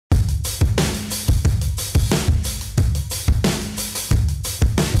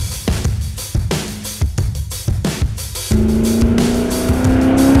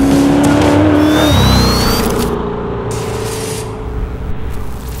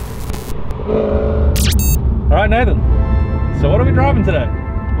Alright Nathan, so what are we driving today?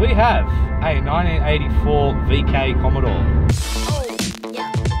 We have a 1984 VK Commodore.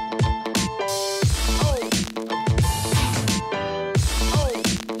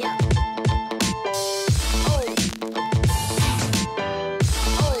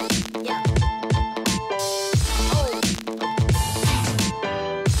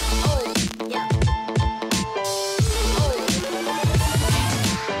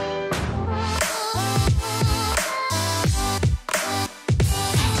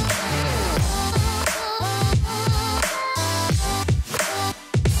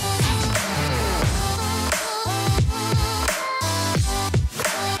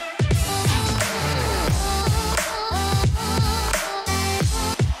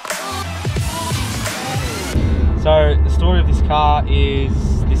 So the story of this car is,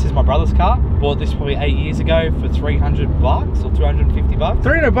 this is my brother's car. Bought this probably 8 years ago for 300 bucks or 250 bucks.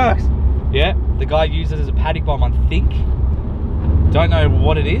 300 bucks? Yeah, the guy used it as a paddock bomb, I think. Don't know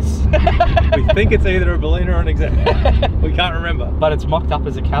what it is. We think it's either a Berliner or an Exec. We can't remember. But it's mocked up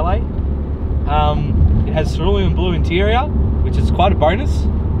as a Calais. It has cerulean blue interior, which is quite a bonus.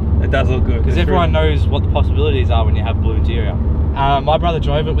 It does look good. Because everyone knows what the possibilities are when you have blue interior. My brother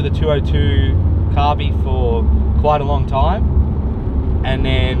drove it with a 202 carby for quite a long time, and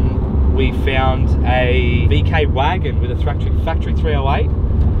then we found a VK wagon with a factory 308,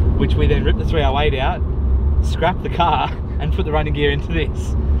 which we then ripped the 308 out, scrapped the car, and put the running gear into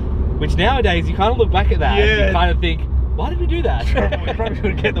this. Which nowadays you kind of look back at that and you kind of think, why did we do that? We probably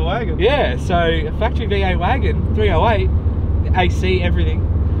should get the wagon. Yeah, so a factory V8 wagon, 308, AC, everything.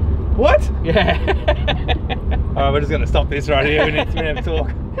 What? Yeah. Alright, we're just going to stop this right here. We need to have a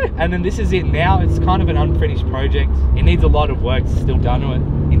talk. And then this is it now. It's kind of an unfinished project. It needs a lot of work still done to it,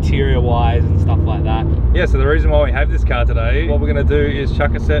 interior wise and stuff like that. Yeah, so the reason why we have this car today, what we're going to do is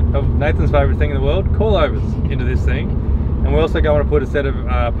chuck a set of Nathan's favourite thing in the world, coilovers, into this thing. And we're also going to put a set of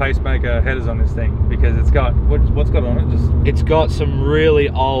pacemaker headers on this thing, because it's got, what's got on it? It's got some really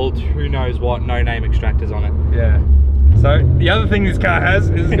old, who knows what, no-name extractors on it. Yeah. So the other thing this car has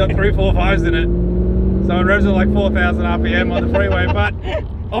is it's got 345s in it. So it revs at like 4,000 RPM on the freeway, but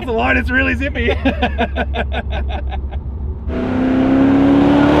off the line it's really zippy.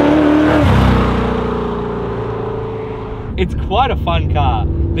 It's quite a fun car.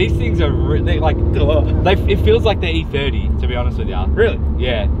 These things are like, it feels like they're E30, to be honest with you. Really?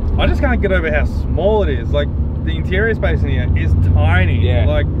 Yeah. I just can't get over how small it is. Like, the interior space in here is tiny. Yeah.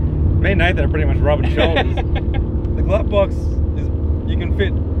 Like, me and Nathan are pretty much rubbing shoulders. The glove box is, you can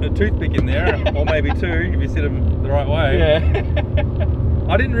fit a toothpick in there, or maybe two if you sit them the right way. Yeah.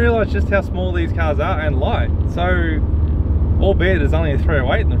 I didn't realise just how small these cars are and light. So, albeit there's only a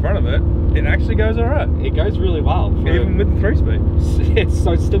 308 in the front of it, it actually goes alright. It goes really well. Even with the 3-speed.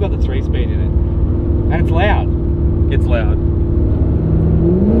 So it's still got the 3-speed in it. And it's loud. It's loud.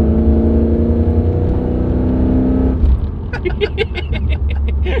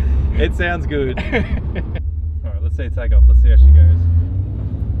 It sounds good. Alright, let's see it take off. Let's see how she goes.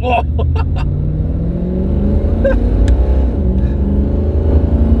 Whoa!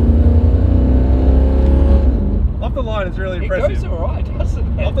 Off the line, it's really impressive. It goes alright,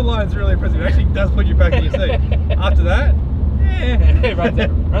 doesn't it? Off the line, it's really impressive. It actually does put you back in your seat. After that, it runs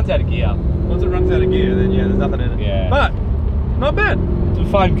out of gear. Once it runs out of gear, then yeah, there's nothing in it. Yeah. But, not bad. It's a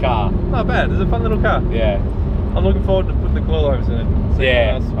fun car. Not bad. It's a fun little car. Yeah. I'm looking forward to putting the coilovers in it.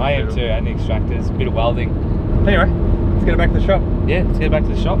 Yeah, I am too, and the extractors, a bit of welding. Anyway, let's get it back to the shop. Yeah, let's get back to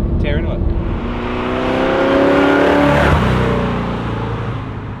the shop, tear into it.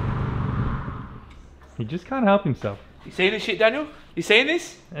 He just can't help himself. You seeing this shit, Daniel? You seeing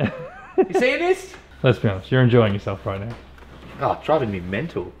this? You seeing this? Let's be honest, you're enjoying yourself right now. Oh, it's driving me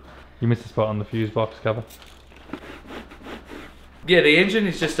mental. You missed a spot on the fuse box cover. Yeah, the engine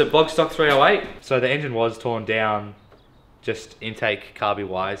is just a bog stock 308. So the engine was torn down, just intake carby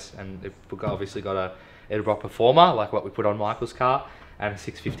wise, and it obviously got a Edinburgh Performer, like what we put on Michael's car, and a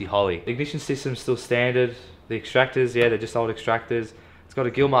 650 Holly. The ignition system's still standard. The extractors, yeah, they're just old extractors. It's got a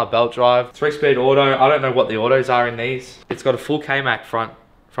Gilmar belt drive, 3-speed auto. I don't know what the autos are in these. It's got a full K-Mac front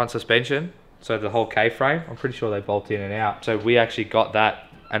suspension, so the whole K-frame, I'm pretty sure they bolt in and out. So we actually got that,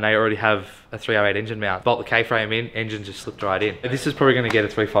 and they already have a 308 engine mount. Bolt the K-frame in, engine just slipped right in. This is probably gonna get a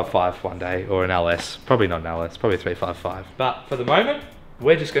 355 one day, or an LS. Probably not an LS, probably a 355. But for the moment,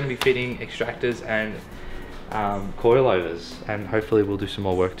 we're just gonna be fitting extractors and coilovers, and hopefully we'll do some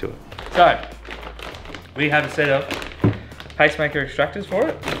more work to it. So, we have a set of pacemaker extractors for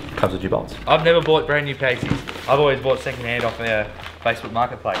it. Comes with your bolts. I've never bought brand new paces. I've always bought second hand off their Facebook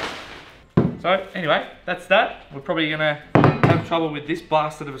marketplace. So anyway, that's that. We're probably gonna have trouble with this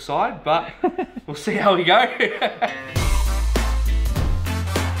bastard of a side, but we'll see how we go.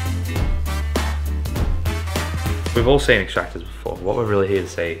 We've all seen extractors before. What we're really here to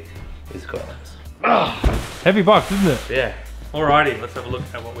see is coilovers. Heavy box, isn't it? Yeah. Alrighty, let's have a look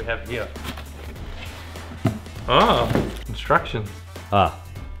at what we have here. Oh, instructions. Ah.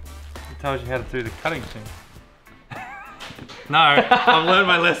 It tells you how to do the cutting thing. No, I've learned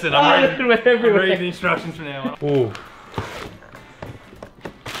my lesson. I'm reading the instructions from now on. Ooh.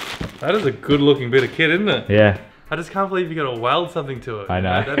 That is a good looking bit of kit, isn't it? Yeah. I just can't believe you got to weld something to it. I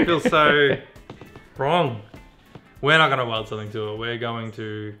know. That feels so wrong. We're not going to weld something to it. We're going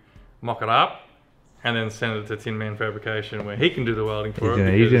to mock it up and then send it to Tin Man Fabrication where he can do the welding for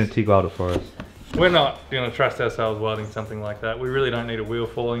it. He's going to TIG weld it for us. We're not going to trust ourselves welding something like that. We really don't need a wheel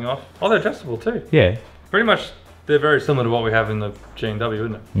falling off. Oh, they're adjustable too. Yeah. Pretty much, they're very similar to what we have in the G&W,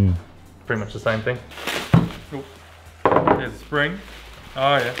 isn't it? Mm. Pretty much the same thing. Oop. There's the spring.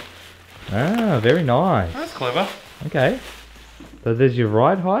 Oh yeah. Ah, very nice. That's clever. Okay. So there's your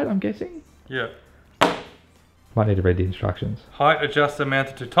ride height, I'm guessing? Yeah. Might need to read the instructions. Height adjuster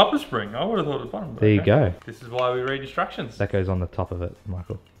mounted to top of spring. I would have thought it was bottom. There you go. This is why we read instructions. That goes on the top of it,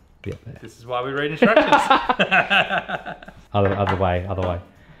 Michael. Yeah, there. This is why we read instructions. Other way.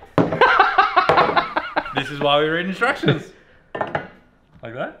 This is why we read instructions.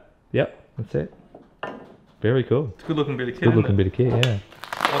 Like that? Yep, that's it. Very cool. It's a good looking bit of kit. Good looking bit of kit, yeah.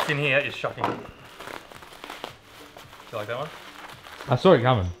 What's in here is shocking. You like that one? I saw it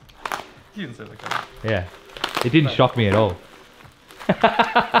coming. You didn't see that coming. Yeah. It didn't shock me at all.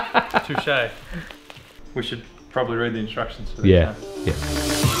 Touche. We should probably read the instructions for this. Yeah. Huh? Yeah.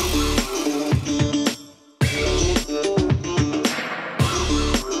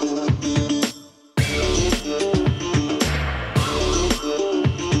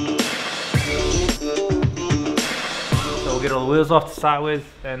 So we'll get all the wheels off to start with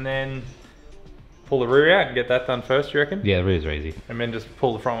and then pull the rear out and get that done first, you reckon? Yeah, the rears are easy. And then just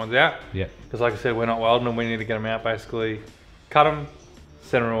pull the front ones out. Yeah. Because like I said, we're not welding them, we need to get them out basically. Cut them,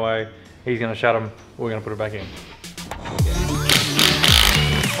 send them away, he's going to shut them, we're going to put it back in.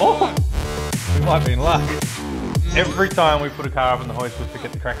 Oh! We might be in luck. Every time we put a car up in the hoist, we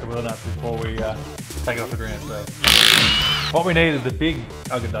forget to crack the wheel nuts before we take it off the ground. So what we need is the big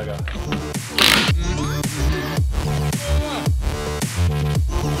ugga dugger.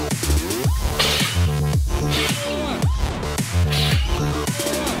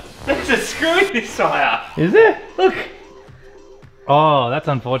 There's a screw in this tyre! Is there? Look! Oh, that's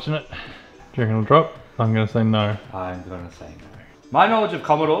unfortunate. Do you reckon it'll drop? I'm going to say no. I'm going to say no. My knowledge of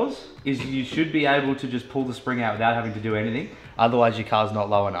Commodores is you should be able to just pull the spring out without having to do anything. Otherwise your car's not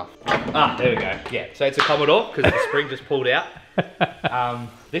low enough. Ah, there we go. Yeah, so it's a Commodore because the spring just pulled out.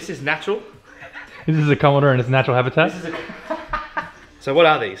 This is natural. This is a Commodore in its natural habitat? This is So what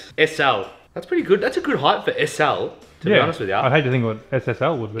are these? SL. That's pretty good. That's a good height for SL, to be honest with you. I'd hate to think what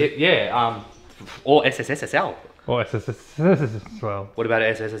SSL would be. Or SSSL. Or SSSL. Well. What about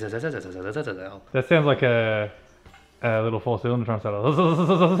SSSL? That sounds like a little four-cylinder trying to start.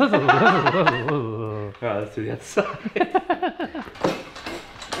 Alright, let's do the other side.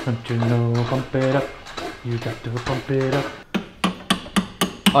 Don't you know, pump it up. You got to pump it up.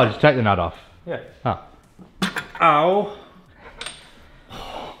 Oh, just take the nut off. Yeah. Oh. Ow.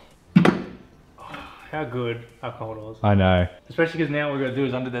 How good are Commodores? I know. Especially because now what we're going to do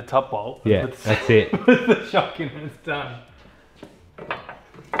is undo that top bolt. Yeah, that's it. With the shock in and it's done.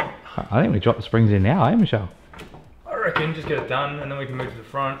 I think we drop the springs in now, eh, Michelle? I reckon just get it done and then we can move to the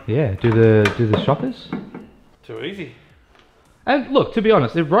front. Yeah, do the shockers. Too easy. And look, to be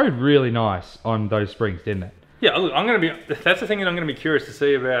honest, it rode really nice on those springs, didn't it? Yeah, look, I'm going to be, that's the thing that I'm going to be curious to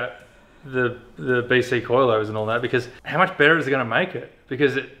see about the BC coilovers and all that, because how much better is it going to make it?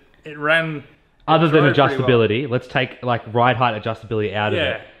 Because it ran... Other than adjustability, let's take like ride height adjustability out of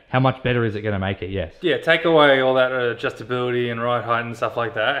Yeah. it. How much better is it going to make it? Yes. Yeah, take away all that adjustability and ride height and stuff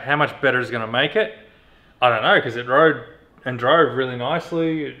like that. How much better is it going to make it? I don't know, because it rode and drove really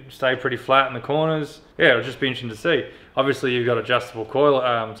nicely. It stayed pretty flat in the corners. Yeah, it'll just be interesting to see. Obviously, you've got adjustable coil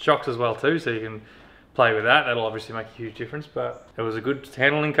shocks as well too, so you can play with that. That'll obviously make a huge difference, but it was a good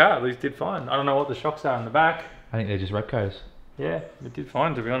handling car. At least did fine. I don't know what the shocks are in the back. I think they're just Repcos. Yeah, it did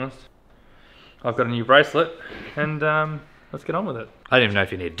fine, to be honest. I've got a new bracelet, and let's get on with it. I don't even know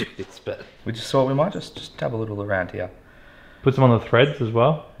if you need to do this, but we just thought we might just have a little around here. Put some on the threads as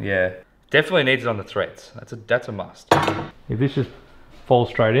well. Yeah, definitely needs it on the threads. That's a must. If this just falls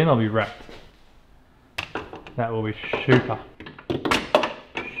straight in, I'll be wrapped. That will be super.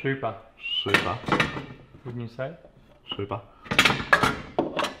 Super. Super. Wouldn't you say? Super.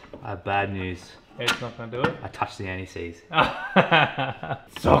 I have bad news. It's not going to do it. I touched the anti-seize.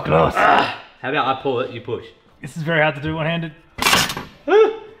 So close. How about I pull it, you push? This is very hard to do one-handed.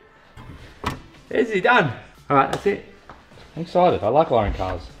 Easy done. All right, that's it. I'm excited. I like lowering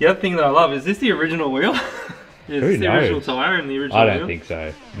cars. The other thing that I love is this the original wheel? Is this the original knows? tyre and the original I wheel? don't think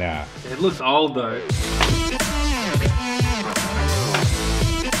so. Nah. It looks old though.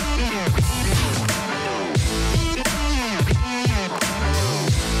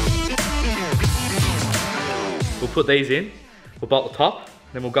 We'll put these in, we'll bolt the top,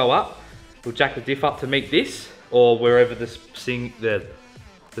 then we'll go up, we'll jack the diff up to meet this, or wherever the spring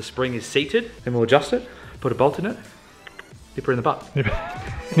is seated, then we'll adjust it, put a bolt in it, dip her in the butt. Never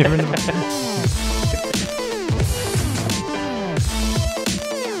in the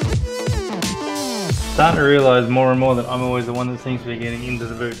Starting to realise more and more that I'm always the one that seems to be getting into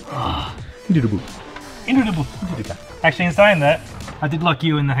the boot. Into the boot. Into the boot. Actually, in saying that, I did lock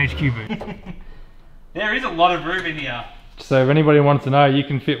you in the HQ boot. There is a lot of room in here. So if anybody wants to know, you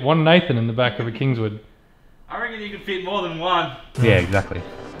can fit one Nathan in the back of a Kingswood. I reckon you can fit more than one. Yeah, exactly.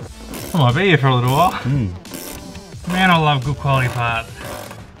 I might be here for a little while. Man, I love good quality part.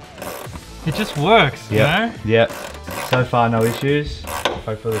 It just works, you know? Yep. So far, no issues.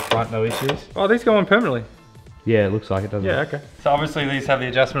 Hopefully the front, no issues. Oh, these go on permanently? Yeah, it looks like it, doesn't it? Yeah, okay. So obviously these have the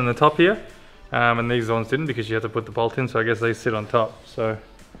adjustment on the top here. And these ones didn't because you have to put the bolt in, so I guess they sit on top. So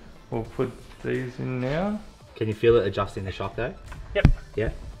we'll put these in now. Can you feel it adjusting the shock though? Yep. Yeah?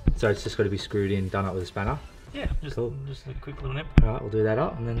 So it's just got to be screwed in, done up with a spanner? Yeah, just a quick little nip. Alright, we'll do that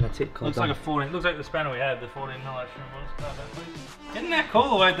up and then that's it. Looks like a 14, looks like the spanner we had, the 14 mm. Isn't that cool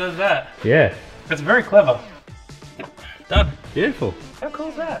the way it does that? Yeah. It's very clever. Done. Beautiful. How cool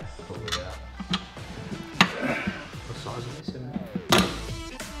is that? What size is this?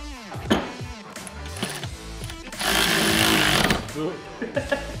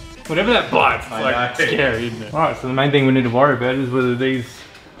 Whatever that bites, it's like scary, isn't it? Alright, so the main thing we need to worry about is whether these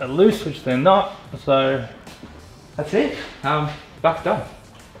are loose, which they're not. So That's it. Back's done.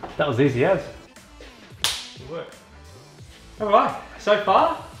 that was easy as. Good work. Alright, so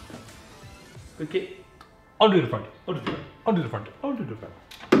far, good kit. I'll do the front. I'll do the front. I'll do the front. I'll do the front.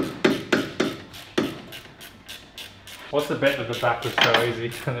 What's the bet that the back was so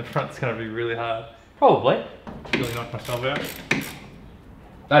easy and the front's going to be really hard? Probably. Really knocked myself out.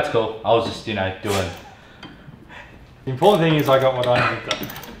 That's cool. I was just, you know, doing. The important thing is I got what I needed done.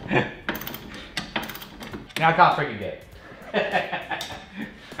 Now I can't freaking get it.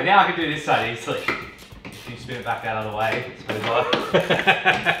 But now I can do this side easily. If you spin it back that other way, it's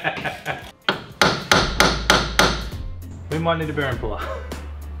We might need a bearing puller.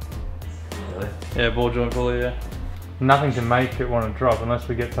 Really? Yeah, ball joint puller, yeah. Nothing to make it want to drop unless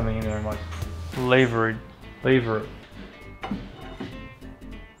we get something in there and like lever it.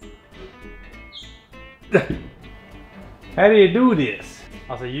 How do you do this?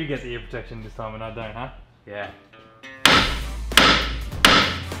 Oh, so you get the ear protection this time and I don't, huh? Yeah.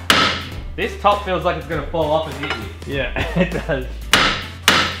 This top feels like it's gonna fall off and hit you. Yeah, it does.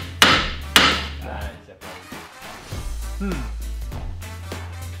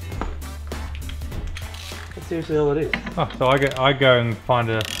 That's seriously all it is. Oh, so I go and find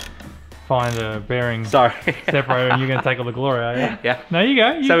a bearing Sorry. separator and you're gonna take all the glory, are you? Yeah. No, you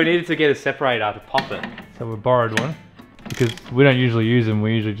go. So we needed to get a separator to pop it. So we borrowed one because we don't usually use them.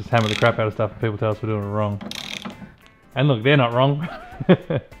 We usually just hammer the crap out of stuff and people tell us we're doing it wrong. And look, they're not wrong.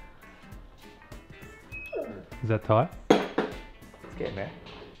 Is that tight? It's getting there.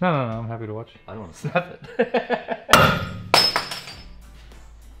 No, I'm happy to watch. I don't want to snap it.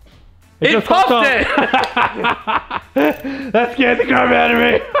 It popped it! That scared the crap out of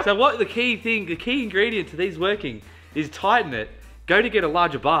me. So what the key ingredient to these working is tighten it, go to get a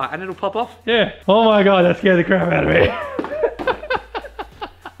larger bar and it'll pop off. Yeah. Oh my god, that scared the crap out of me.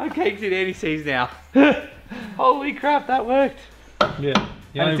 I'm caked in anti-seize now. Holy crap, that worked. Yeah.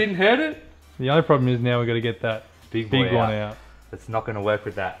 And it didn't hurt it? The only problem is now we've got to get that big one out. That's not going to work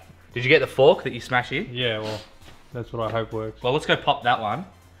with that. Did you get the fork that you smash in? Yeah, well, that's what I hope works. Well, let's go pop that one.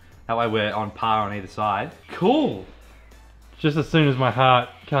 That way we're on par on either side. Cool. Just as soon as my heart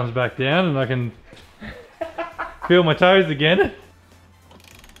comes back down and I can feel my toes again.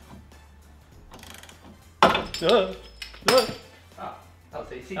 Oh, that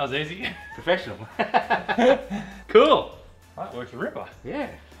was easy. That was easy. Professional. Cool. That works a ripper. Yeah.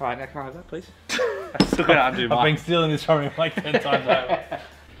 Alright, now can I have that, please? I'm still going to undo mine. I've been stealing this from him like 10 times over.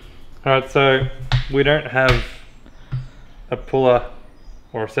 Alright, so we don't have a puller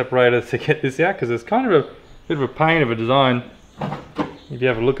or a separator to get this out because it's kind of a bit of a pain of a design if you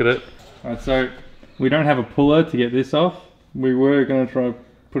have a look at it. Alright, so we don't have a puller to get this off. We were going to try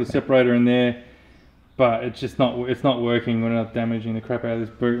put a separator in there, but it's just not working. We're not damaging the crap out of this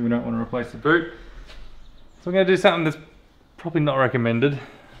boot. We don't want to replace the boot. So we're going to do something that's probably not recommended,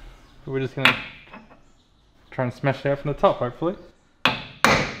 but we're just going to try and smash it out from the top, hopefully.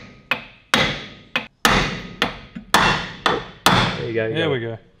 There you go. There we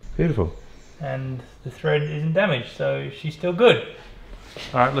go. Beautiful. And the thread isn't damaged, so she's still good.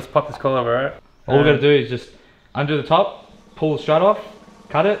 Alright, let's pop this coilover out. All we're going to do is just undo the top, pull the strut off,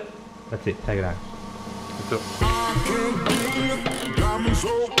 cut it. That's it, take it home. That's it.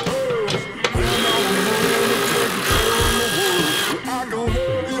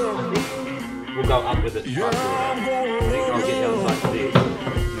 We'll go up with it. I think I'll get the other side to this.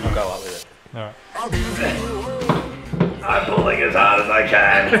 We'll go up with it. Alright. I'm pulling as hard as I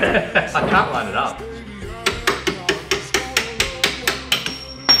can. I can't line it up.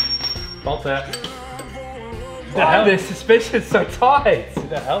 Bolt out. Oh, the suspension's so tight. Did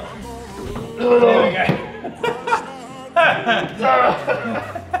that help? There we go.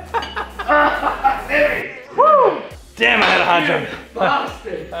 Woo! Damn, I had a hard job.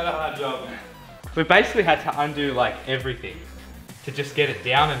 Bastard. I had a hard job. We basically had to undo like everything to just get it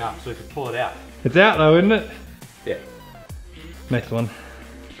down enough so we could pull it out. It's out though, isn't it? Yeah. Next one.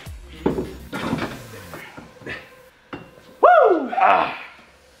 Woo! Ah.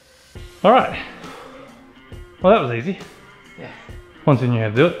 Alright. Well, that was easy. Yeah. Once you knew how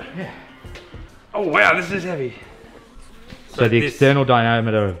to do it. Yeah. Oh wow, this is heavy. So the external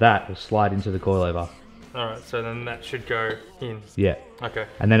diameter of that will slide into the coilover. Alright, so then that should go in. Yeah. Okay.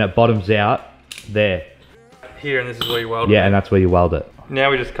 And then it bottoms out there. Here, and this is where you weld it. Yeah, and that's where you weld it. Now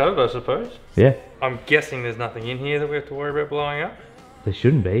we just cut it, I suppose. Yeah. I'm guessing there's nothing in here that we have to worry about blowing up. There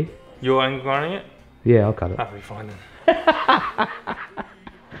shouldn't be. You're grinding it? Yeah, I'll cut it. That'll be fine then.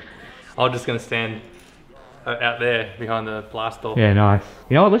 I'm just going to stand out there behind the blast door. Yeah, nice.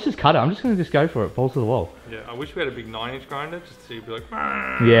 You know what, let's just cut it. I'm just going to go for it. Balls to the wall. Yeah, I wish we had a big 9-inch grinder just to be like...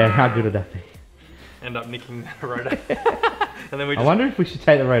 Yeah, how good would that be? End up nicking the rotor. And then we just... I wonder if we should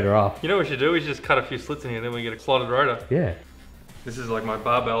take the rotor off. You know what we should do? We should just cut a few slits in here, then we get a slotted rotor. Yeah. This is like my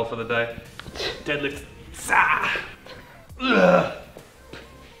barbell for the day. Deadlift. Ugh.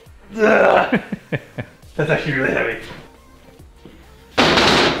 Ugh. That's actually really heavy.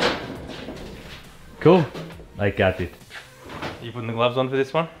 Cool. I got it. You putting the gloves on for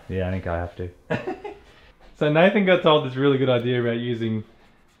this one? Yeah, I think I have to. So Nathan got told this really good idea about using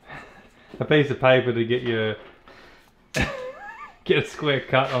a piece of paper to get your get a square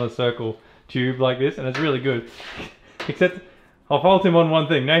cut on a circle tube like this, and it's really good. Except I'll fault him on one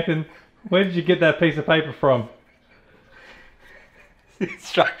thing. Nathan, where did you get that piece of paper from?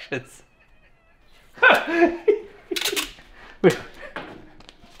 Instructions.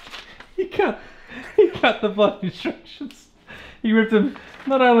 He cut the bloody instructions. He ripped them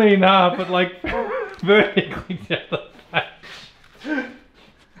not only in half, but like vertically down the page.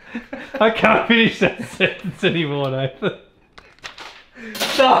 I can't finish that sentence anymore, Nathan.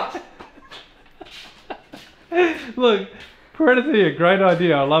 Stop! Look, Predator, a great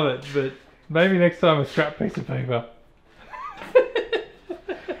idea, I love it, but maybe next time a scrap piece of paper.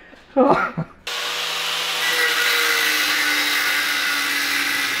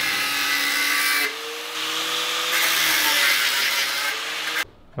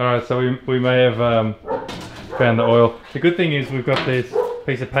 Alright, so we may have found the oil. The good thing is we've got this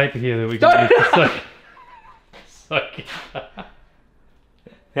piece of paper here that we can use to soak it.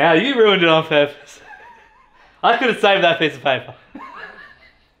 Now you ruined it on purpose. I could have saved that piece of paper.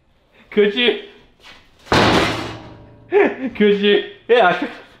 Could you? Could you? Yeah, I could.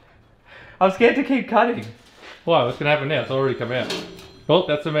 I'm scared to keep cutting. Why? What's going to happen now? It's already come out. Well,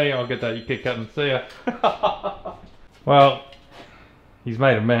 that's for me. I'll get that. You keep cutting. See ya. Well, he's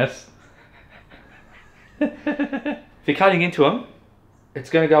made a mess. If you're cutting into them, it's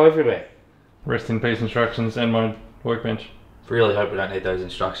going to go everywhere. Rest in peace instructions and my workbench. Really hope we don't need those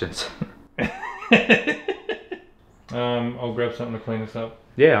instructions. I'll grab something to clean this up.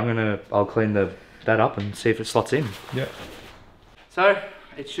 Yeah, I'll clean that up and see if it slots in. Yep. So,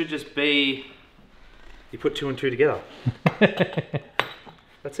 it should just be, you put 2 and 2 together.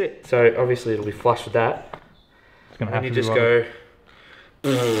 That's it. So obviously it'll be flush with that. It's gonna have and to you just go.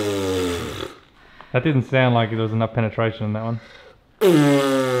 go. That didn't sound like there was enough penetration in that one.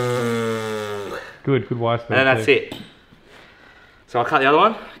 Good wire speed. And that's it. So I'll cut the other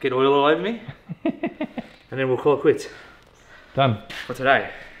one, get oil all over me, and then we'll call it quits. Done. For today.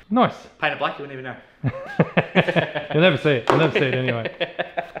 Nice. Paint it black, you wouldn't even know. You'll never see it. You'll never see it anyway.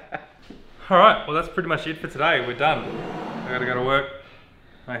 Alright, well that's pretty much it for today. We're done. I gotta go to work.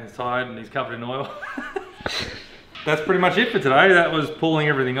 Nathan's tired and he's covered in oil. that's pretty much it for today. That was pulling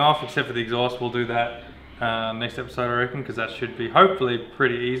everything off except for the exhaust. We'll do that next episode, I reckon, because that should be hopefully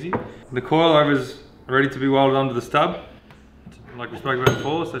pretty easy. The coilovers are ready to be welded onto the stub, like we spoke about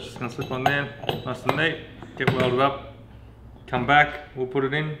before. So it's just going to slip on there, nice and neat, get welded up, come back, we'll put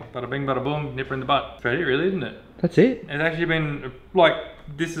it in, bada bing, bada boom, nipper in the butt. That's about it, really, isn't it? That's it. It's actually been like,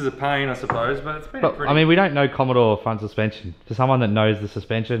 this is a pain, I suppose, but it's been pretty... I mean, we don't know Commodore front suspension. For someone that knows the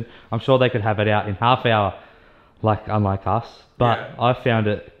suspension, I'm sure they could have it out in half hour, like unlike us. But yeah. I found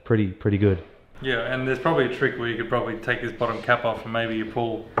it pretty good. Yeah, and there's probably a trick where you could probably take this bottom cap off and maybe you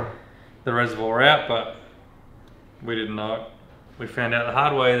pull the reservoir out, but we didn't know it. We found out the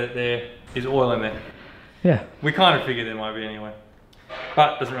hard way that there is oil in there. Yeah. We kind of figured there might be anyway,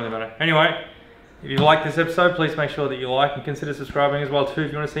 but doesn't really matter. Anyway, if you like this episode, please make sure that you like and consider subscribing as well too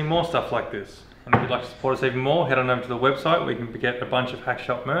if you want to see more stuff like this. And if you'd like to support us even more, head on over to the website where you can get a bunch of Hack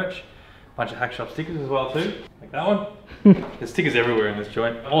Shop merch, a bunch of Hack Shop stickers as well too, like that one. There's stickers everywhere in this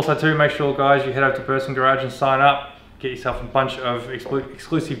joint. Also too, make sure guys you head over to Burson Garage and sign up. Get yourself a bunch of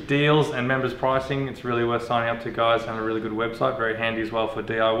exclusive deals and members pricing. It's really worth signing up to, guys, and a really good website, very handy as well for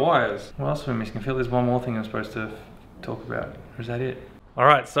DIYers. What else am I missing? I feel there's one more thing I'm supposed to talk about. Or is that it?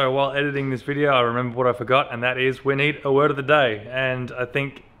 Alright, so while editing this video, I remember what I forgot, and that is we need a word of the day. And I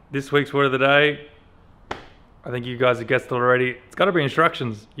think this week's word of the day, I think you guys have guessed it already, it's got to be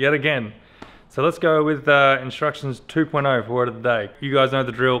instructions, yet again. So let's go with instructions 2.0 for word of the day. You guys know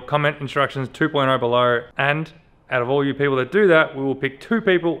the drill. Comment instructions 2.0 below, and out of all you people that do that, we will pick 2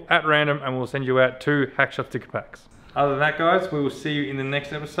 people at random and we'll send you out 2 Hack Shop sticker packs. Other than that, guys, we will see you in the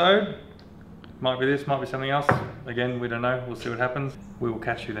next episode. Might be this, might be something else. Again, we don't know. We'll see what happens. We will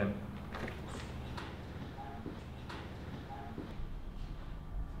catch you then.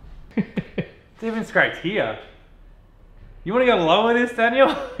 It's even scraped here. You want to go lower this, Daniel?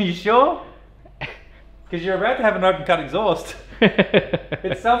 Are you sure? Because you're about to have an open cut exhaust.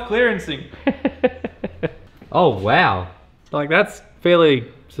 It's self-clearancing. Oh, wow. Like, that's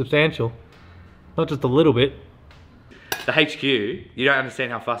fairly substantial. Not just a little bit. The HQ, you don't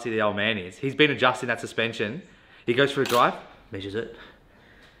understand how fussy the old man is. He's been adjusting that suspension. He goes for a drive, measures it.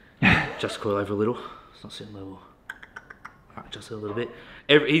 Just coil over a little. It's not sitting level. Alright, adjust it a little bit.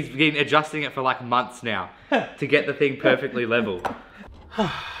 He's been adjusting it for like months now to get the thing perfectly level.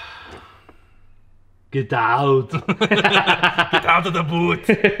 Get out. Get out of the boot.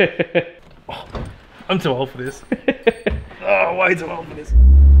 Oh, I'm too old for this. Oh, way too old for this.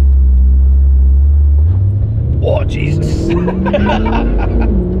 Oh, Jesus.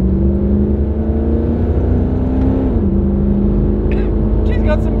 She's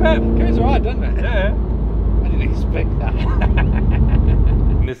got some pep. Goes right, doesn't it? Yeah. I didn't expect that.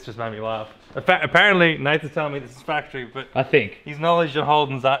 This just made me laugh. Apparently, Nathan's telling me this is factory, but I think his knowledge of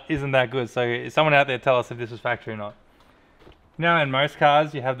Holden's isn't that good. So, someone out there tell us if this was factory or not. You know, in most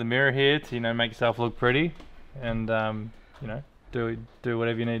cars, you have the mirror here to, you know, make yourself look pretty, and you know, do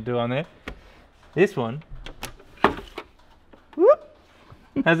whatever you need to do on there. This one, whoop,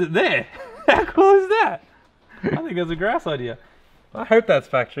 has it there. How cool is that? I think that's a grass idea. I hope that's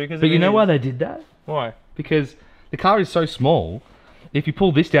factory. But you know why they did that? Why? Because the car is so small. If you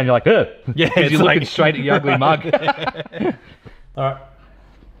pull this down, you're like, ugh. Yeah, you're looking straight at your ugly mug. Alright,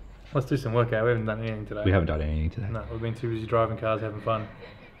 let's do some workout. We haven't done anything today. We haven't done anything today. No, we've been too busy driving cars, having fun.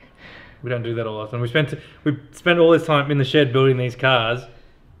 We don't do that all often. We spent all this time in the shed building these cars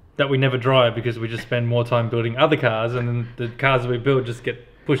that we never drive because we just spend more time building other cars, and then the cars that we build just get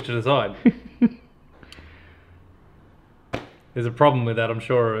pushed to the side. There's a problem with that, I'm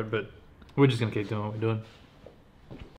sure of it, but we're just going to keep doing what we're doing.